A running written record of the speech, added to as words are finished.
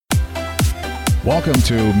Welcome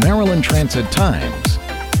to Maryland Transit Times.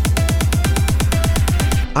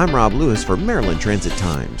 I'm Rob Lewis for Maryland Transit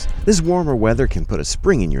Times. This warmer weather can put a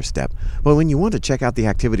spring in your step, but when you want to check out the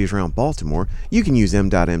activities around Baltimore, you can use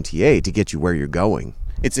M.MTA to get you where you're going.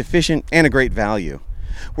 It's efficient and a great value.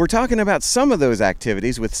 We're talking about some of those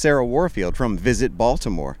activities with Sarah Warfield from Visit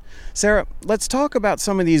Baltimore. Sarah, let's talk about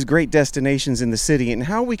some of these great destinations in the city and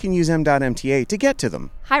how we can use M.MTA to get to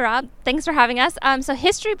them. Hi, Rob. Thanks for having us. So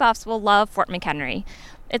history buffs will love Fort McHenry.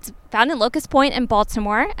 It's found in Locust Point in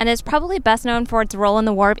Baltimore and is probably best known for its role in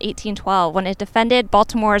the War of 1812 when it defended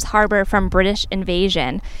Baltimore's harbor from British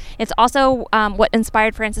invasion. It's also what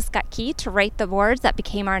inspired Francis Scott Key to write the words that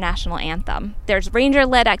became our national anthem. There's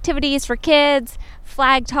ranger-led activities for kids,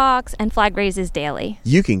 flag talks, and flag raises daily.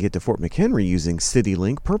 You can get to Fort McHenry using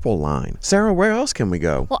CityLink Purple Line. Sarah, where else can we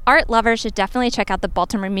go? Well, art lovers should definitely check out the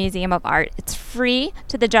Baltimore Museum of Art. It's free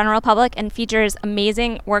to the general public and features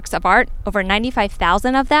amazing works of art, over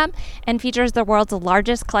 95,000 of them, and features the world's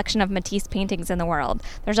largest collection of Matisse paintings in the world.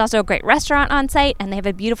 There's also a great restaurant on site, and they have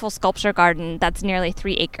a beautiful sculpture garden that's nearly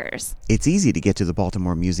 3 acres. It's easy to get to the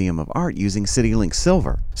Baltimore Museum of Art using CityLink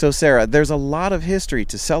Silver. So Sarah, there's a lot of history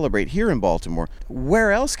to celebrate here in Baltimore.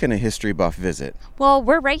 Where else can a history buff visit? Well,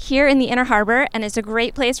 we're right here in the Inner Harbor, and it's a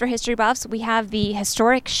great place for history buffs. We have the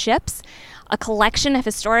historic ships, a collection of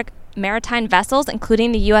historic maritime vessels,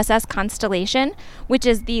 including the USS Constellation, which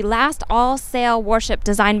is the last all-sail warship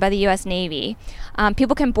designed by the U.S. Navy.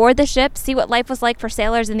 People can board the ship, see what life was like for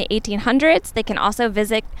sailors in the 1800s. They can also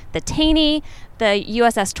visit the Taney, the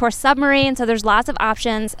USS Tor submarine, so there's lots of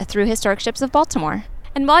options through Historic Ships of Baltimore.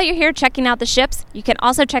 And while you're here checking out the ships, you can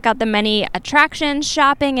also check out the many attractions,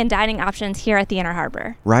 shopping, and dining options here at the Inner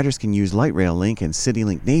Harbor. Riders can use Light Rail Link and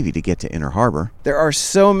CityLink Navy to get to Inner Harbor. There are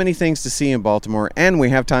so many things to see in Baltimore, and we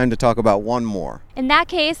have time to talk about one more. In that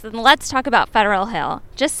case, then let's talk about Federal Hill.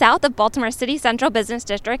 Just south of Baltimore City Central Business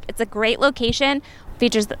District, it's a great location.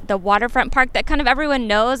 Features the waterfront park that kind of everyone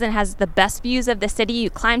knows and has the best views of the city. You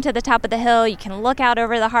climb to the top of the hill, you can look out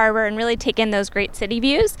over the harbor and really take in those great city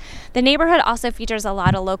views. The neighborhood also features a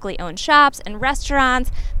lot of locally owned shops and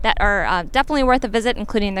restaurants that are definitely worth a visit,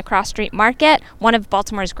 including the Cross Street Market, one of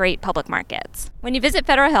Baltimore's great public markets. When you visit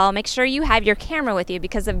Federal Hill, make sure you have your camera with you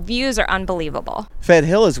because the views are unbelievable. Fed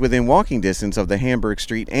Hill is within walking distance of the Hamburg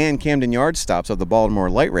Street and Camden Yard stops of the Baltimore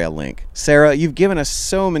Light Rail Link. Sarah, you've given us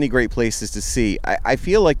so many great places to see. I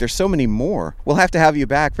feel like there's so many more. We'll have to have you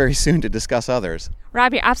back very soon to discuss others.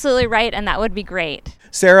 Rob, you're absolutely right, and that would be great.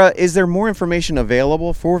 Sarah, is there more information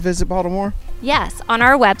available for Visit Baltimore? Yes, on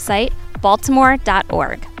our website,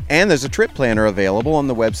 baltimore.org. And there's a trip planner available on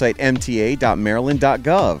the website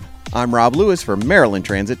mta.maryland.gov. I'm Rob Lewis for Maryland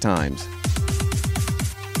Transit Times.